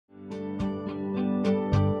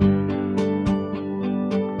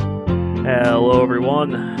Hello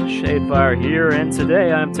everyone, Shadefire here, and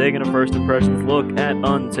today I'm taking a first impressions look at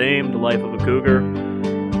Untamed, the life of a cougar.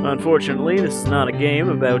 Unfortunately, this is not a game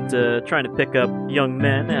about trying to pick up young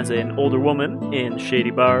men as an older woman in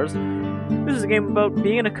shady bars. This is a game about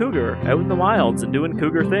being a cougar out in the wilds and doing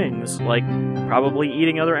cougar things, like probably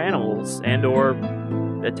eating other animals and or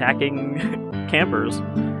attacking campers.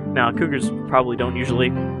 Now, cougars probably don't usually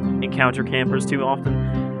encounter campers too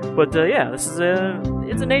often. But yeah, this is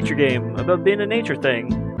it's a nature game about being a nature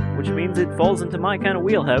thing, which means it falls into my kind of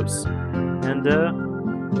wheelhouse, and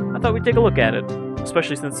I thought we'd take a look at it,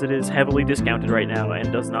 especially since it is heavily discounted right now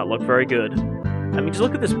and does not look very good. I mean, just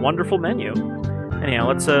look at this wonderful menu. Anyhow,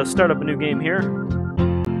 let's start up a new game here.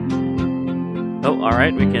 Oh,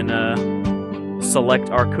 alright, we can select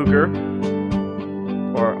our cougar,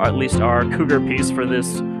 or at least our cougar piece for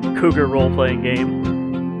this cougar role-playing game.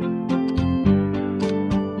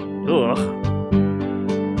 Ugh.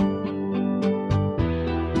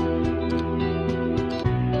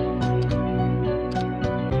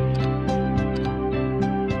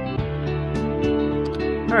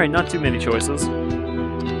 Alright, not too many choices.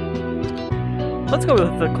 Let's go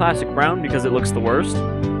with the classic brown because it looks the worst.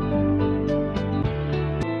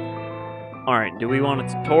 Alright, do we want a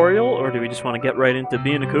tutorial or do we just want to get right into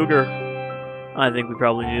being a cougar? I think we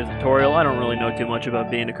probably need a tutorial. I don't really know too much about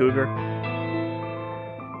being a cougar.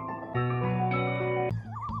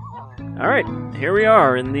 Alright, here we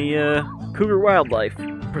are in the Cougar Wildlife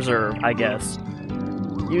Preserve, I guess.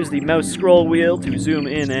 Use the mouse scroll wheel to zoom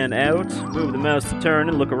in and out, move the mouse to turn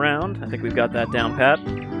and look around. I think we've got that down pat.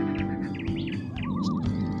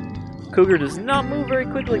 Cougar does not move very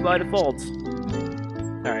quickly by default.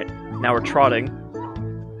 Alright, now we're trotting.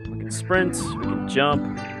 We can sprint, we can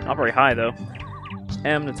jump. Not very high though.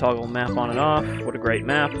 M to toggle map on and off. What a great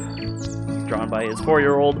map. It's drawn by his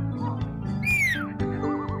 4-year-old.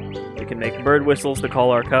 We can make bird whistles to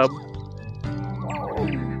call our cub.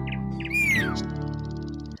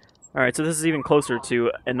 Alright, so this is even closer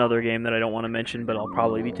to another game that I don't want to mention, but I'll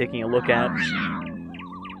probably be taking a look at.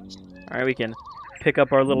 Alright, we can pick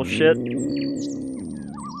up our little shit.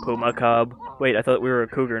 Puma cub. Wait, I thought we were a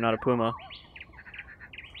cougar, not a puma.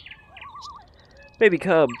 Baby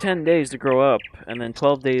cub, 10 days to grow up, and then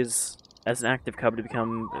 12 days as an active cub to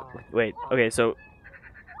become... Wait, okay, so...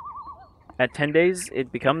 At 10 days, it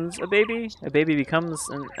becomes a baby? A baby becomes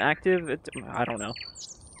an active? I don't know.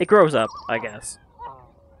 It grows up, I guess.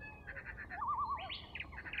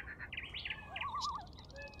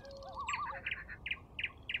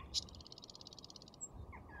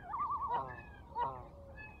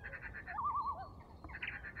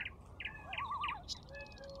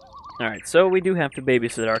 Alright, so we do have to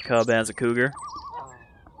babysit our cub as a cougar.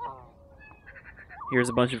 Here's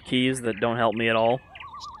a bunch of keys that don't help me at all.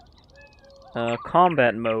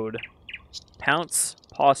 Combat mode. Pounce,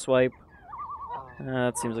 paw swipe.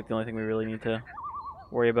 That seems like the only thing we really need to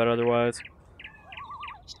worry about otherwise.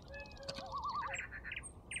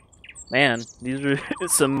 Man, these are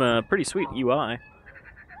some pretty sweet UI.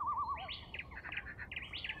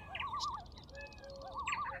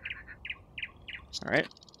 Alright.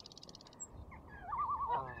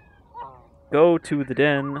 Go to the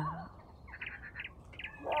den.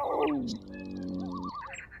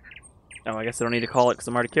 Oh, I guess I don't need to call it because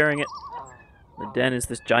I'm already carrying it. The den is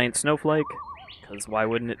this giant snowflake, because why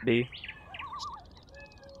wouldn't it be?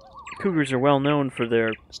 Cougars are well known for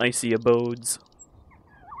their icy abodes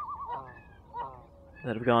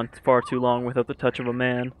that have gone far too long without the touch of a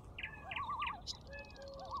man.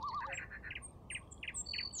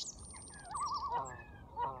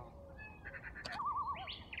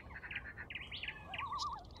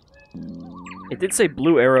 It did say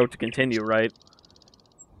blue arrow to continue, right?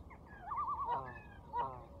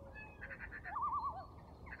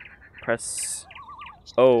 Press...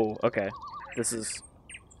 Oh, okay. This is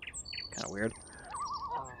kind of weird.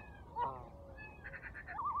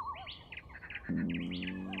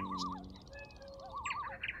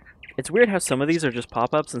 It's weird how some of these are just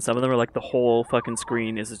pop-ups and some of them are like the whole fucking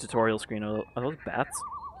screen is a tutorial screen. Are those bats?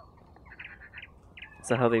 Is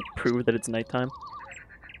that how they prove that it's nighttime?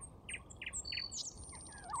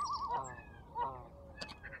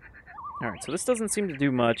 Alright, so this doesn't seem to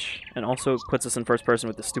do much, and also puts us in first person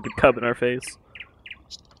with the stupid cub in our face.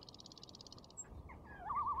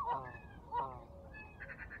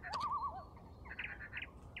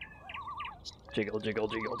 Jiggle, jiggle,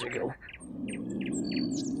 jiggle, jiggle.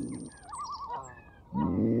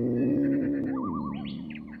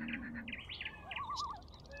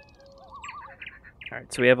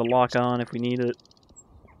 Alright, so we have a lock on if we need it.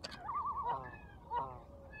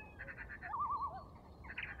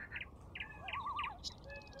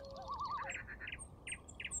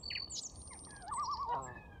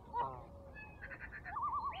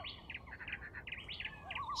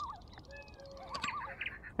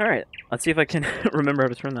 Alright, let's see if I can remember how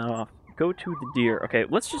to turn that off. Go to the deer. Okay,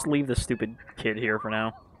 let's just leave this stupid kid here for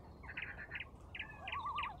now.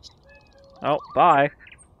 Oh, bye.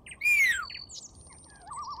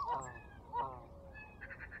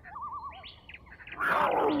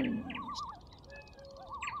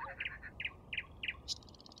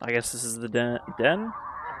 I guess this is the den?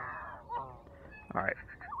 Alright.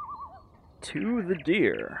 To the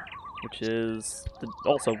deer, which is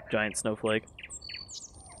also giant snowflake.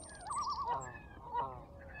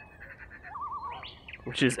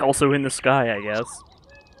 Which is also in the sky, I guess.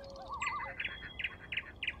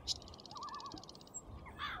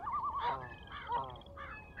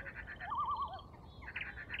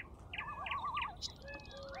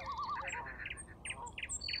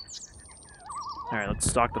 Alright, let's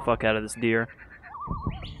stalk the fuck out of this deer.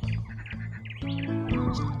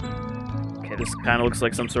 Okay, this kind of looks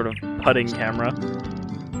like some sort of putting camera.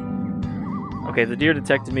 Okay, the deer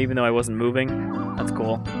detected me even though I wasn't moving. That's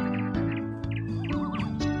cool.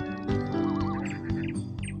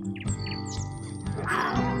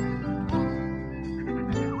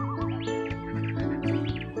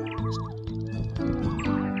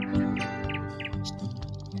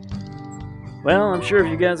 Well, I'm sure if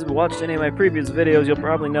you guys have watched any of my previous videos, you'll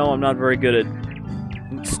probably know I'm not very good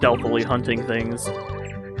at stealthily hunting things,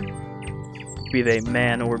 be they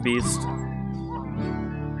man or beast.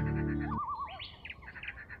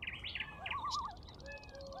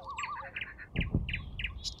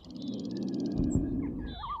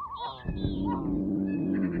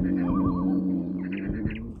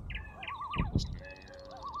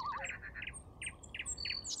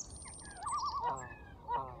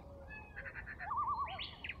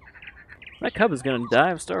 That cub is gonna die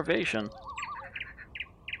of starvation.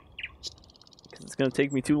 Because it's gonna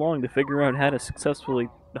take me too long to figure out how to successfully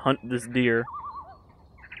hunt this deer.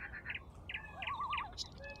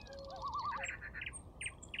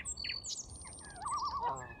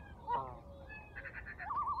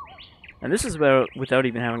 And this is without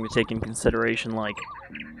even having to take in consideration, like,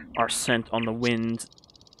 our scent on the wind,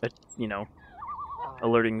 you know,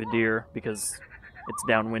 alerting the deer because it's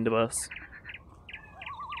downwind of us.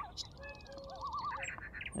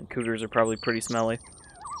 And cougars are probably pretty smelly.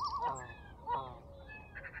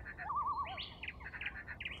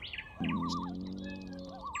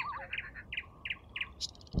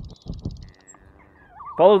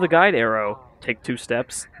 Follow the guide arrow. Take 2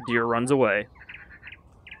 steps. Deer runs away.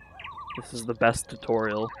 This is the best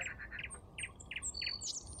tutorial.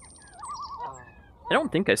 I don't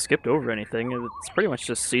think I skipped over anything. It's pretty much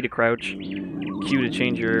just C to crouch, Q to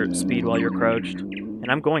change your speed while you're crouched. And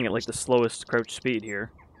I'm going at like the slowest crouch speed here.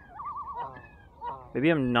 Maybe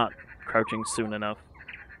I'm not crouching soon enough.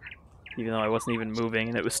 Even though I wasn't even moving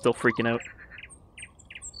and it was still freaking out.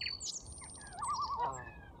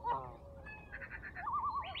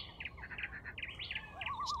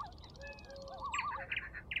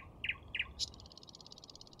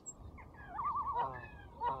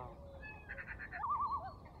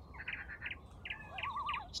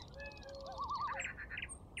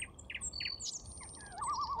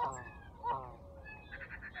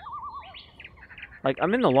 Like,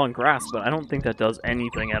 I'm in the long grass, but I don't think that does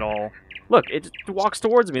anything at all. Look, it just walks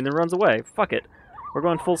towards me and then runs away. Fuck it. We're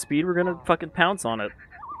going full speed, we're gonna fucking pounce on it.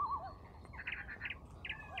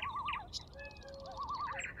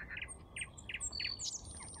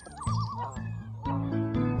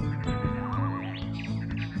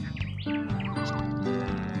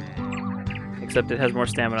 Except it has more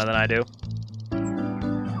stamina than I do.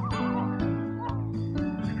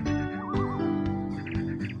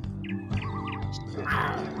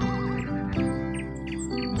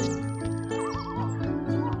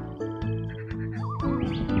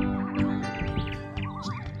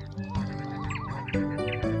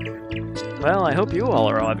 Well, I hope you all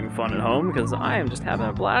are having fun at home, because I am just having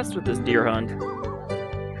a blast with this deer hunt.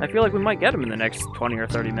 I feel like we might get him in the next 20 or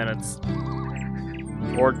 30 minutes.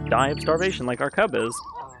 Or die of starvation like our cub is.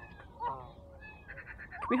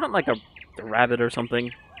 Can we hunt like a rabbit or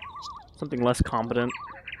something? Something less competent?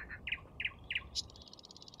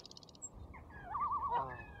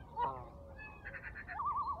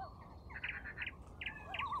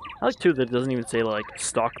 I like, too, that it doesn't even say, like,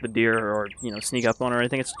 stalk the deer or, you know, sneak up on or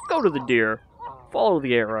anything. It's go to the deer, follow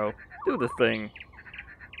the arrow, do the thing.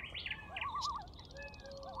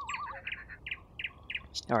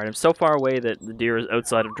 Alright, I'm so far away that the deer is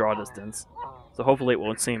outside of draw distance, so hopefully it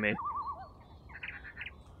won't see me.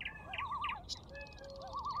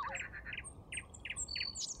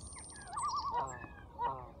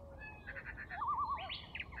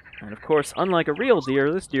 And of course, unlike a real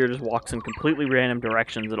deer, this deer just walks in completely random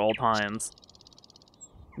directions at all times.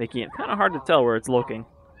 making it kind of hard to tell where it's looking.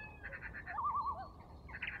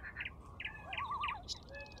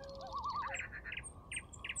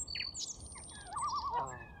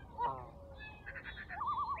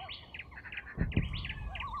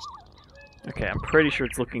 Okay, I'm pretty sure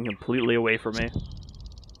it's looking completely away from me.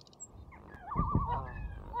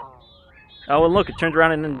 Oh, and look, it turned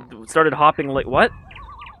around and then started hopping like... What?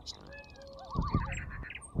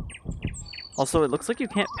 Also, it looks like you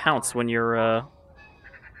can't pounce when you're,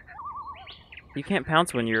 You can't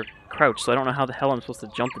pounce when you're crouched, so I don't know how the hell I'm supposed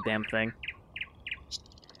to jump the damn thing.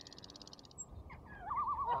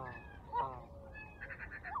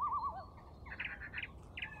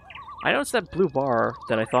 I noticed that blue bar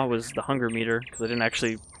that I thought was the hunger meter, because I didn't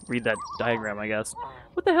actually read that diagram, I guess.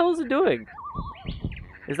 What the hell is it doing?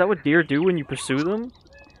 Is that what deer do when you pursue them?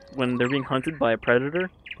 When they're being hunted by a predator?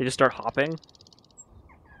 They just start hopping?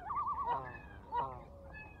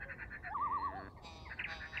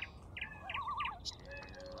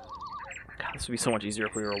 God, this would be so much easier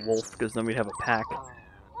if we were a wolf, because then we'd have a pack.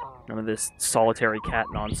 None of this solitary cat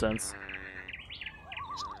nonsense.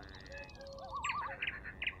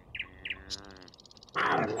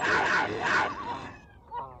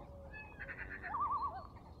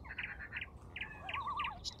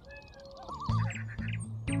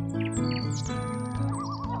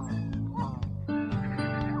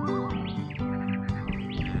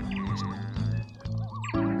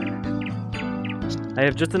 I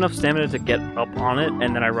have just enough stamina to get up on it,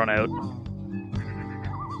 and then I run out.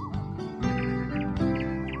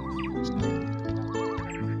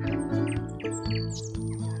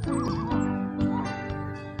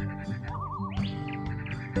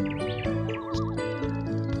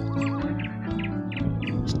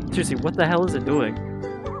 Seriously, what the hell is it doing?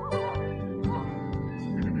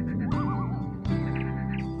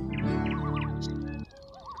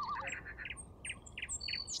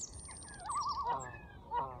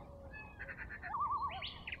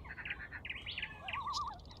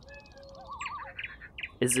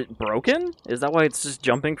 Is it broken? Is that why it's just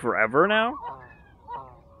jumping forever now?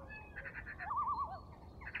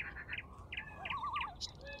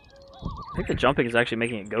 I think the jumping is actually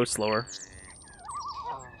making it go slower.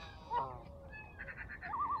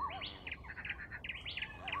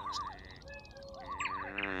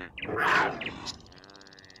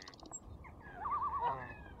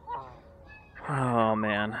 Oh,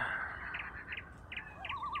 man.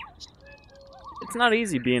 It's not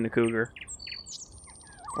easy being a cougar.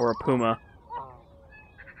 Or a puma.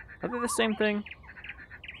 Are they the same thing?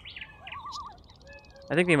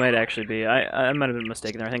 I think they might actually be. I might have been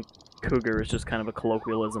mistaken there. I think cougar is just kind of a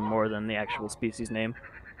colloquialism more than the actual species name.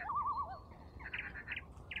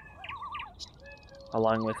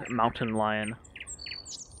 Along with mountain lion.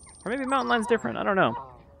 Or maybe mountain lion's different. I don't know.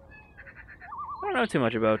 I don't know too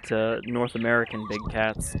much about North American big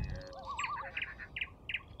cats.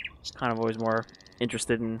 Kind of always more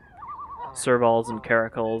interested in servals and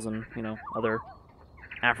caracals and, you know, other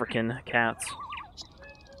African cats.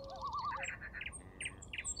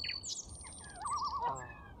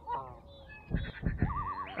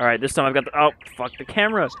 Alright, this time I've got the... Oh, fuck. The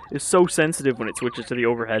camera is so sensitive when it switches to the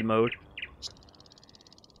overhead mode.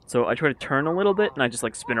 So I try to turn a little bit, and I just,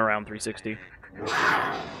 like, spin around 360.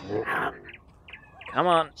 Come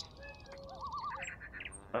on.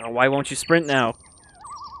 Why won't you sprint now?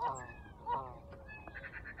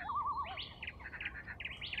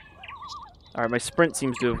 Alright, my sprint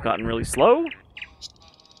seems to have gotten really slow.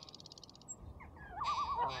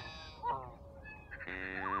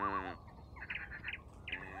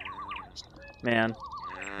 Man.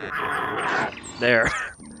 There.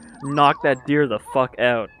 Knock that deer the fuck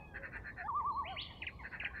out.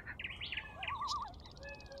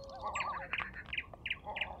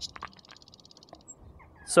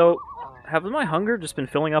 So, have my hunger just been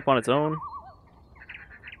filling up on its own?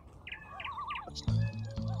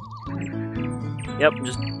 Yep,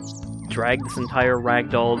 just drag this entire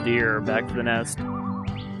ragdoll deer back to the nest.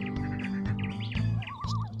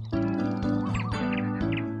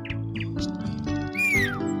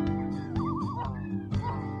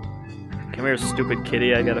 Come here, stupid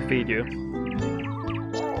kitty, I gotta feed you.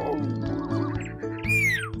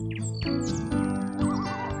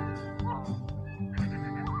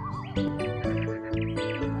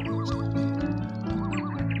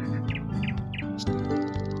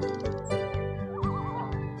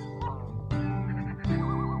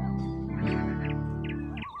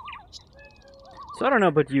 So I don't know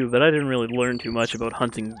about you, but I didn't really learn too much about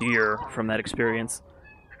hunting deer from that experience.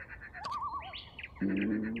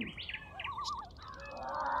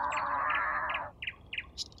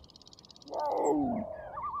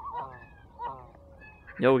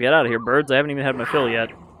 Yo, get out of here, birds. I haven't even had my fill yet.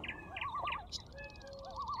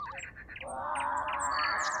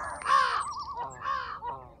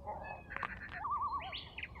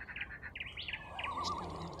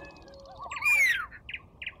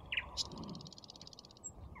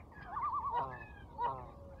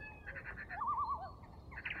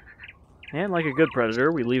 And like a good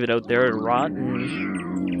predator, we leave it out there to rot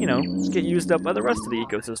and, you know, get used up by the rest of the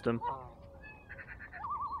ecosystem.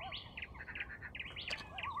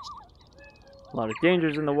 A lot of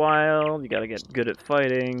dangers in the wild, you gotta get good at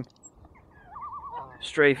fighting.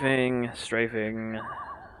 Strafing.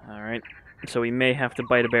 Alright, so we may have to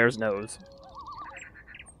bite a bear's nose.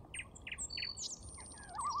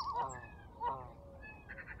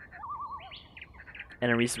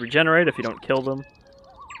 Enemies regenerate if you don't kill them.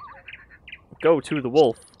 Go to the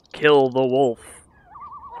wolf. Kill the wolf.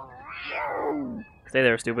 Stay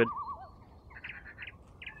there, stupid.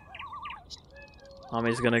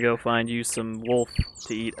 Mommy's gonna go find you some wolf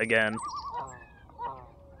to eat again.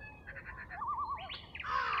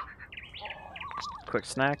 Quick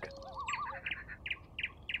snack.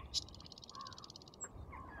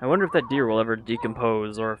 I wonder if that deer will ever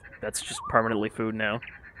decompose, or if that's just permanently food now.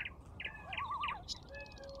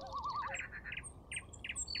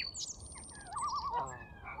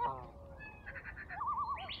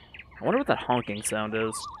 I wonder what that honking sound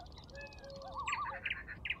is.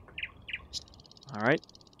 Alright,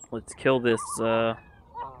 let's kill this,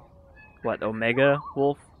 what, Omega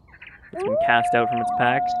wolf? It's been cast out from its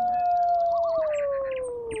pack.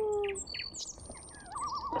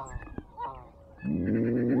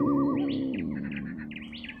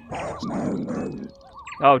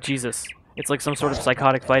 Oh, Jesus. It's like some sort of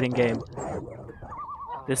psychotic fighting game.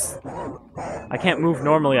 This... I can't move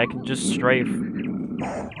normally, I can just strafe.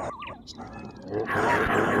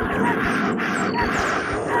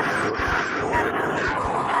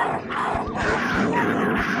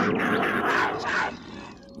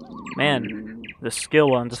 Man, the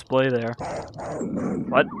skill on display there.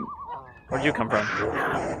 What? Where'd you come from?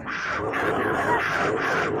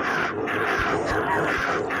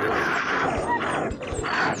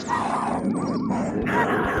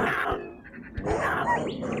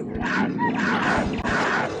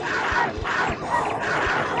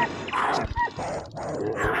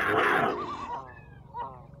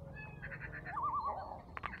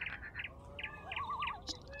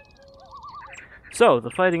 So,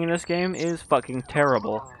 the fighting in this game is fucking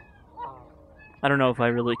terrible. I don't know if I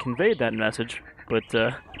really conveyed that message, but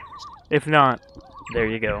if not, there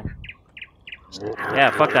you go.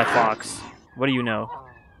 Yeah, fuck that fox. What do you know?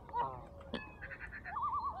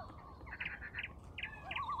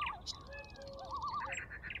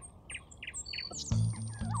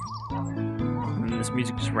 And this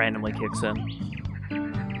music just randomly kicks in.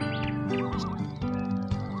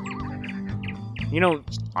 You know,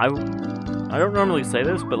 I don't normally say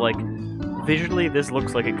this, but like, visually this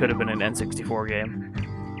looks like it could have been an N64 game.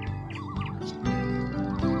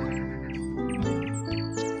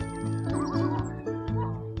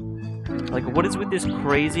 Like, what is with this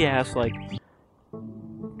crazy ass, like,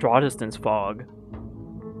 draw distance fog?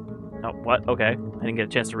 Oh, what? Okay. I didn't get a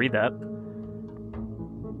chance to read that.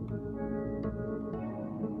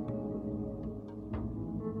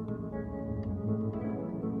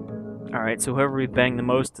 Alright, so whoever we bang the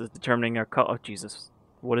most is determining our oh, Jesus.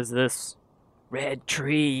 What is this? Red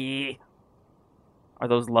tree! Are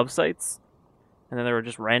those love sites? And then there were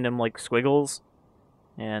just random, like, squiggles.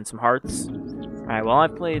 And some hearts. Alright, well,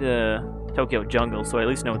 I've played, Tokyo Jungle, so I at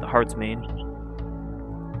least know what the hearts mean.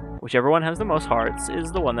 Whichever one has the most hearts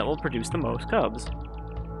is the one that will produce the most cubs.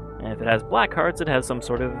 And if it has black hearts, it has some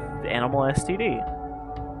sort of animal STD.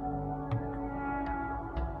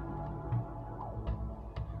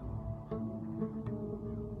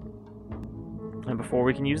 And before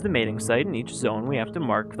we can use the mating site in each zone, we have to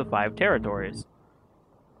mark the 5 territories.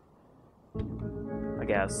 I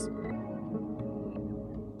guess.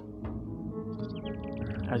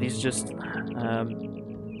 Are these just,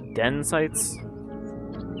 den sites?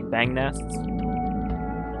 Bang nests?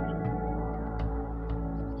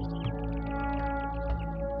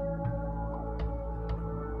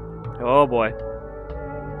 Oh boy.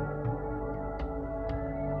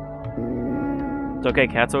 It's okay,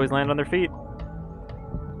 cats always land on their feet.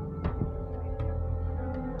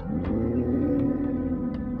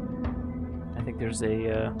 I think there's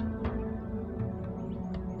a,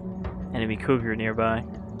 enemy cougar nearby.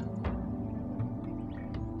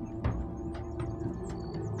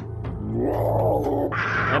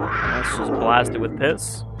 Yep, let's just blast it with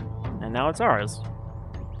piss. And now it's ours.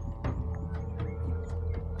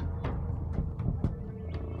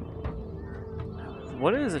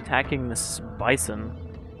 What is attacking this bison?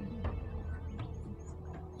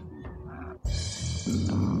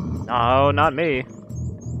 No, not me.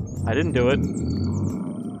 I didn't do it.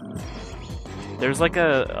 There's like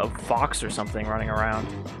a fox or something running around.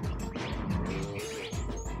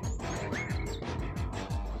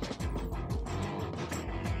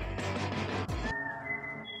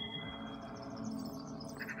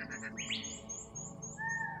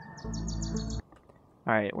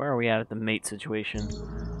 Alright, where are we at the mate situation?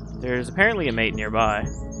 There's apparently a mate nearby.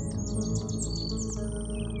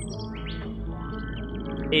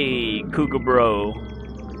 Hey, cougar bro.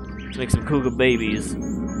 Let's make some cougar babies. Do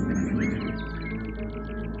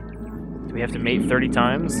we have to mate 30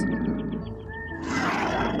 times?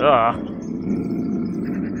 Ugh.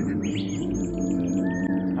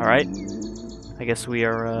 Alright. I guess we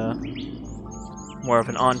are, more of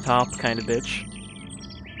an on-top kind of bitch.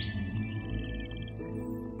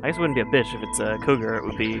 I guess it wouldn't be a bitch if it's a cougar, it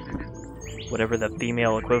would be whatever the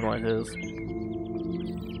female equivalent is.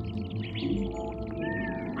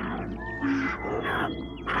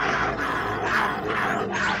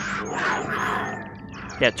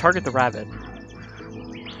 Yeah, target the rabbit.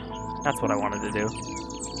 That's what I wanted to do.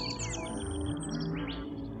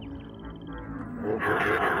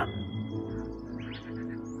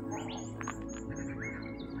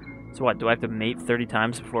 So what, do I have to mate 30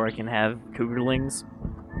 times before I can have cougarlings?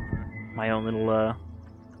 My own little,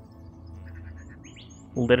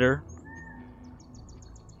 litter?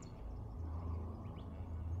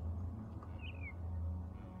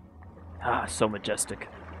 Ah, so majestic.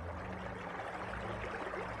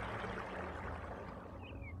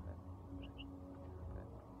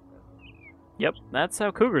 Yep, that's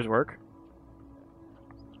how cougars work.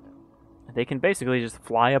 They can basically just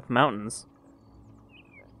fly up mountains.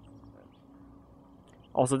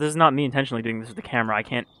 Also, this is not me intentionally doing this with the camera. I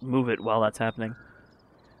can't move it while that's happening.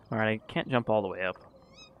 Alright, I can't jump all the way up.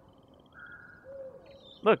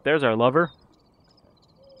 Look, there's our lover.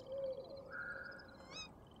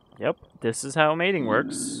 Yep, this is how mating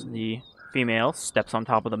works. The female steps on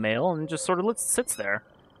top of the male and just sort of sits there.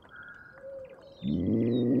 Come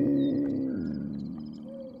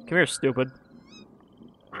here, stupid.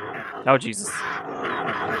 Oh, Jesus.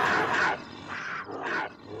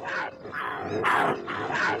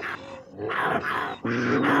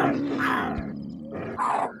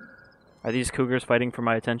 Are these cougars fighting for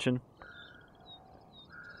my attention?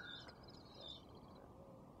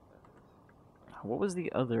 What was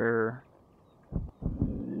the other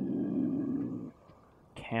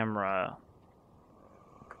camera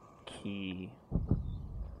key?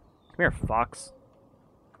 Come here, fox.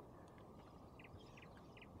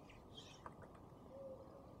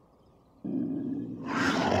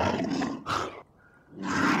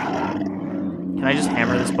 Can I just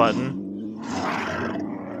hammer this button?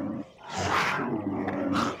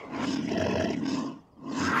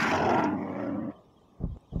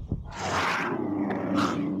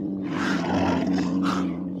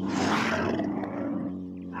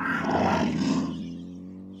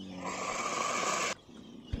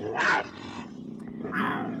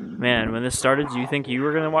 Man, when this started, do you think you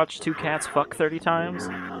were gonna watch two cats fuck 30 times?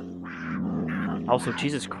 Also,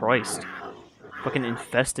 Jesus Christ. Fucking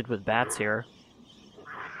infested with bats here.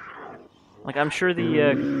 Like, I'm sure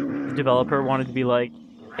the developer wanted to be like,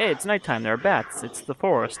 hey, it's nighttime, there are bats, it's the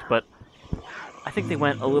forest, but I think they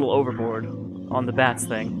went a little overboard on the bats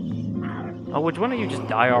thing. Oh, would one of you just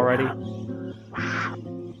die already?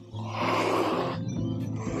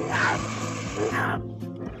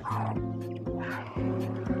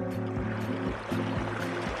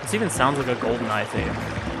 This even sounds like a GoldenEye theme.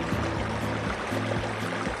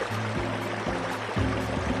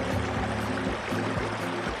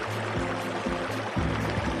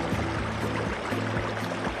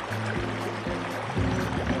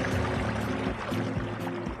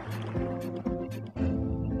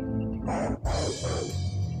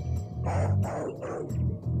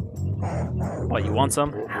 What, you want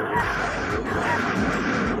some?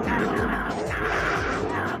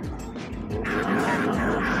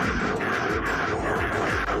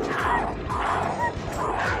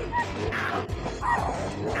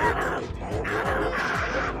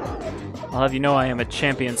 I'll have you know I am a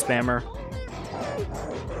champion spammer.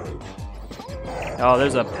 Oh,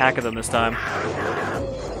 there's a pack of them this time.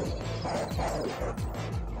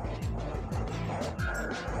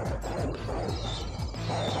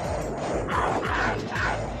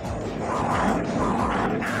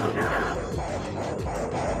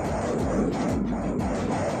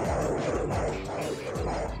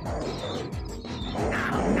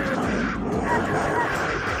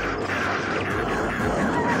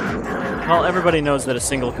 Well, everybody knows that a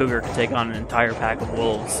single cougar can take on an entire pack of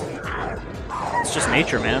wolves. It's just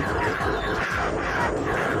nature, man.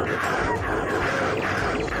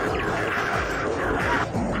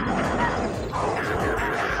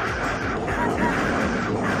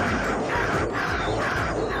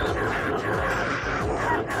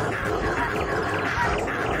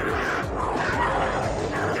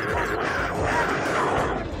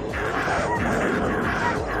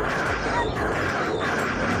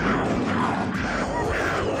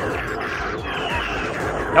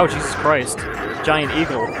 Oh, Jesus Christ. Giant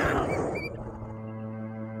eagle.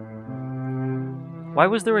 Why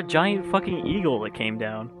was there a giant fucking eagle that came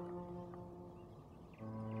down?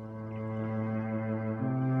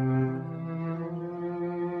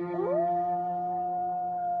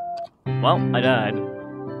 Well, I died.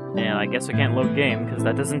 And I guess I can't load game, because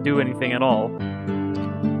that doesn't do anything at all.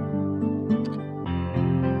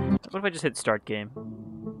 What if I just hit start game?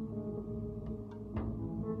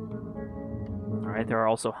 Alright, there are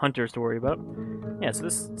also hunters to worry about. Yeah, so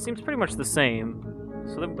this seems pretty much the same.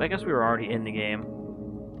 So then, I guess we were already in the game.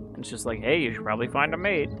 And it's just like, hey, you should probably find a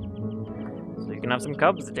mate. So you can have some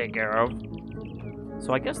cubs to take care of.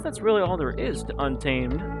 So I guess that's really all there is to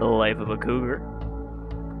Untamed, the life of a cougar.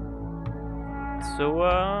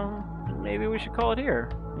 So, maybe we should call it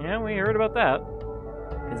here. Yeah, we heard about that.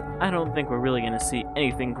 Because I don't think we're really going to see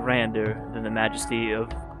anything grander than the majesty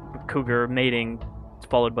of cougar mating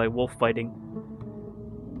followed by wolf fighting.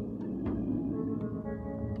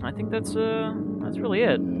 I think that's really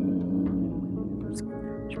it.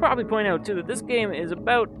 Should probably point out too that this game is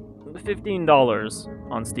about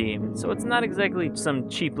 $15 on Steam, so it's not exactly some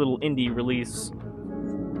cheap little indie release.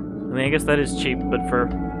 I mean, I guess that is cheap, but for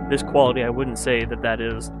this quality, I wouldn't say that that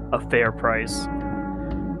is a fair price.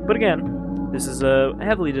 But again, this is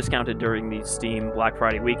heavily discounted during the Steam Black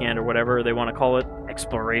Friday weekend or whatever they want to call it,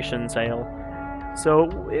 exploration sale. So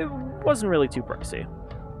it wasn't really too pricey.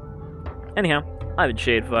 Anyhow, I've been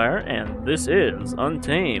Shadefire, and this is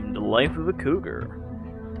Untamed, Life of a Cougar.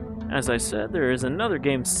 As I said, there is another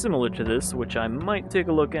game similar to this, which I might take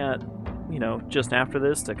a look at, you know, just after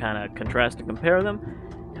this to kind of contrast and compare them,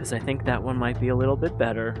 because I think that one might be a little bit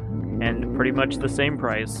better, and pretty much the same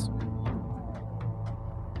price.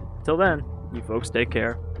 Till then, you folks take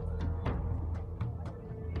care.